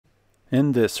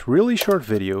In this really short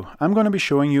video, I'm going to be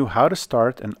showing you how to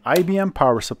start an IBM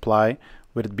power supply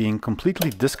with it being completely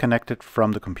disconnected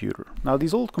from the computer. Now,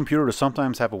 these old computers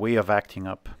sometimes have a way of acting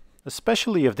up,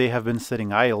 especially if they have been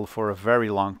sitting idle for a very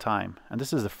long time, and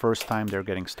this is the first time they're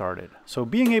getting started. So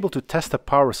being able to test a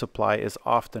power supply is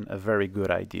often a very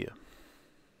good idea.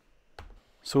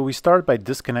 So we start by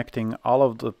disconnecting all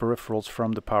of the peripherals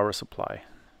from the power supply.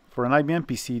 For an IBM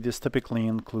PC, this typically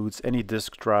includes any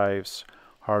disk drives,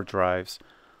 hard drives,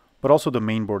 but also the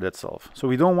mainboard itself. So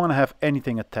we don't want to have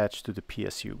anything attached to the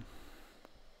PSU.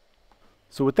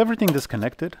 So with everything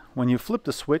disconnected, when you flip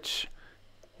the switch,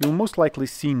 you'll most likely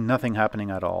see nothing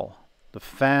happening at all. The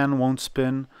fan won't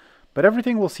spin, but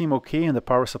everything will seem okay in the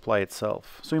power supply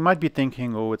itself. So you might be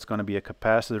thinking, oh, it's going to be a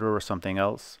capacitor or something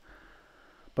else.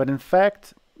 But in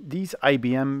fact, these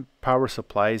IBM power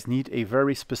supplies need a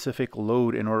very specific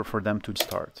load in order for them to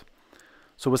start.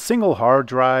 So a single hard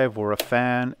drive or a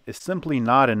fan is simply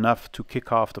not enough to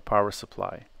kick off the power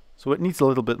supply. So it needs a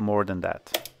little bit more than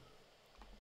that.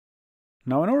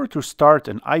 Now, in order to start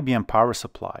an IBM power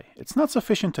supply, it's not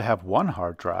sufficient to have one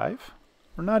hard drive,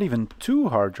 or not even two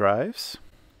hard drives.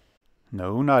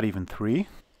 No, not even three.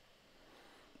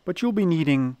 But you'll be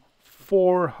needing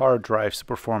 4 hard drives to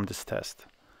perform this test.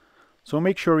 So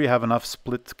make sure you have enough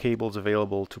split cables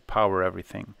available to power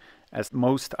everything, as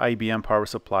most IBM power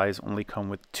supplies only come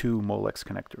with 2 Molex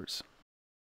connectors.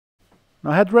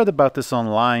 Now, I had read about this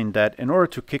online that in order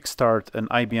to kickstart an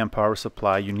IBM power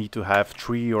supply, you need to have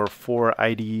 3 or 4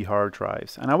 IDE hard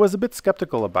drives. And I was a bit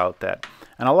skeptical about that.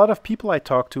 And a lot of people I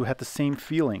talked to had the same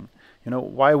feeling. You know,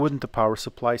 why wouldn't the power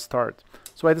supply start?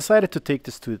 So I decided to take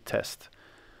this to the test.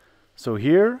 So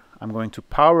here, I'm going to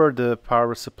power the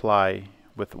power supply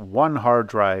with 1 hard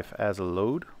drive as a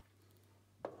load.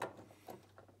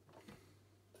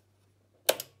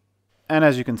 And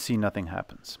as you can see, nothing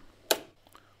happens.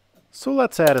 So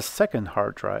let's add a second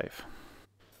hard drive.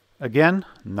 Again,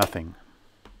 nothing.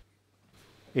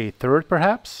 A third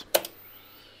perhaps?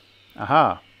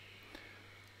 Aha!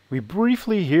 We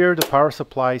briefly hear the power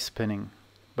supply spinning,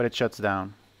 but it shuts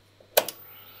down.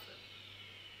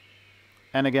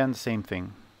 And again, same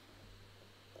thing.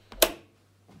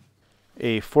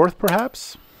 A fourth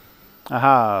perhaps?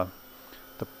 Aha!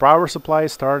 The power supply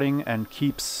is starting and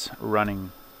keeps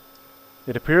running.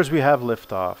 It appears we have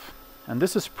liftoff. And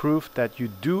this is proof that you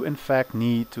do in fact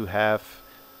need to have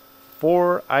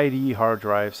 4 IDE hard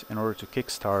drives in order to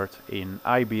kickstart an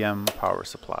IBM power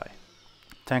supply.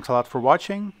 Thanks a lot for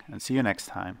watching, and see you next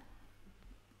time.